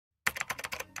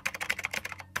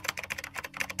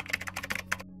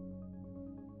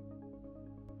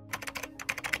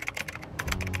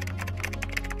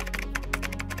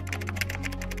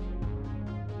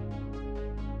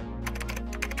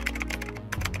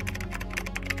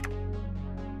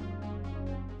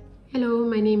Hello,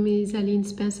 my name is Alyne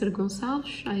Spencer.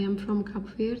 I am from Cabo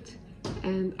Verde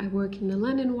and I work in the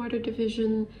Land and Water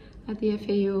Division at the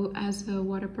FAO as a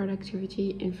water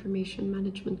productivity information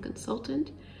management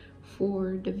consultant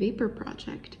for the Vapor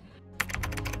Project.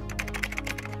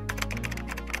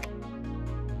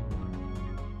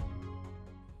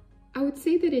 I would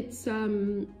say that it's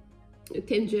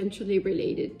tangentially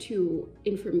related to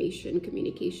information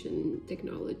communication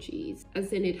technologies,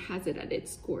 as in it has it at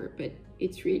its core, but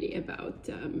it's really about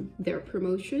their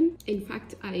promotion. In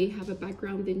fact, I have a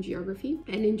background in geography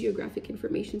and in geographic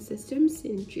information systems,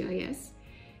 in GIS,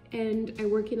 and I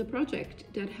work in a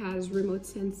project that has remote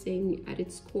sensing at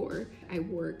its core. I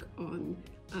work on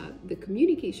the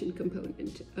communication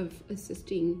component of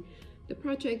assisting the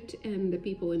project and the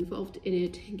people involved in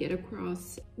it get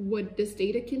across what this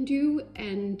data can do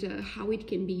and how it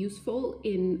can be useful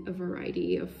in a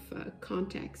variety of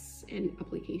contexts and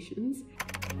applications.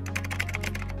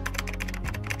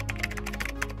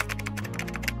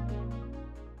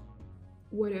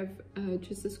 What I've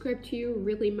just described to you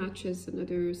really matches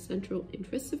another central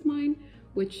interest of mine,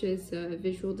 which is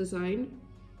visual design.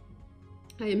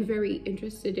 I am very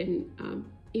interested in,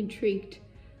 intrigued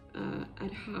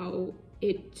at how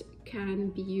it can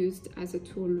be used as a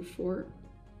tool for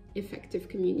effective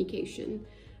communication,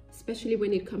 especially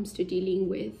when it comes to dealing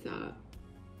with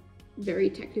very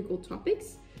technical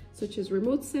topics such as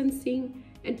remote sensing,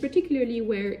 and particularly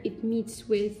where it meets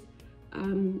with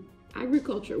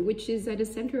agriculture, which is at the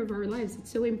center of our lives.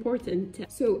 It's so important.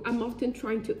 So I'm often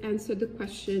trying to answer the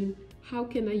question, how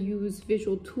can I use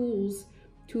visual tools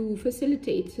to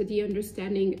facilitate the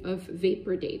understanding of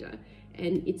vapor data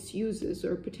and its uses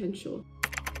or potential.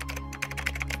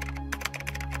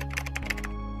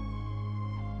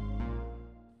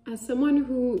 As someone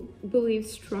who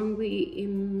believes strongly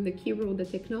in the key role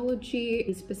that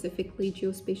technology, specifically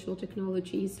geospatial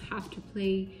technologies, have to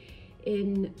play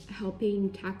in helping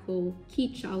tackle key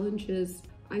challenges,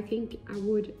 I think I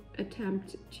would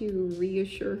attempt to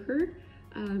reassure her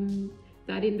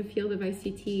that in the field of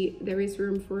ICT, there is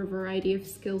room for a variety of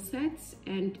skill sets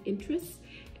and interests.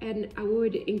 And I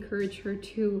would encourage her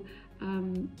to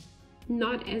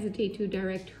not hesitate to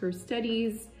direct her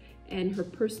studies and her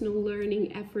personal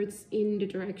learning efforts in the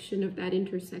direction of that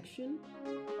intersection.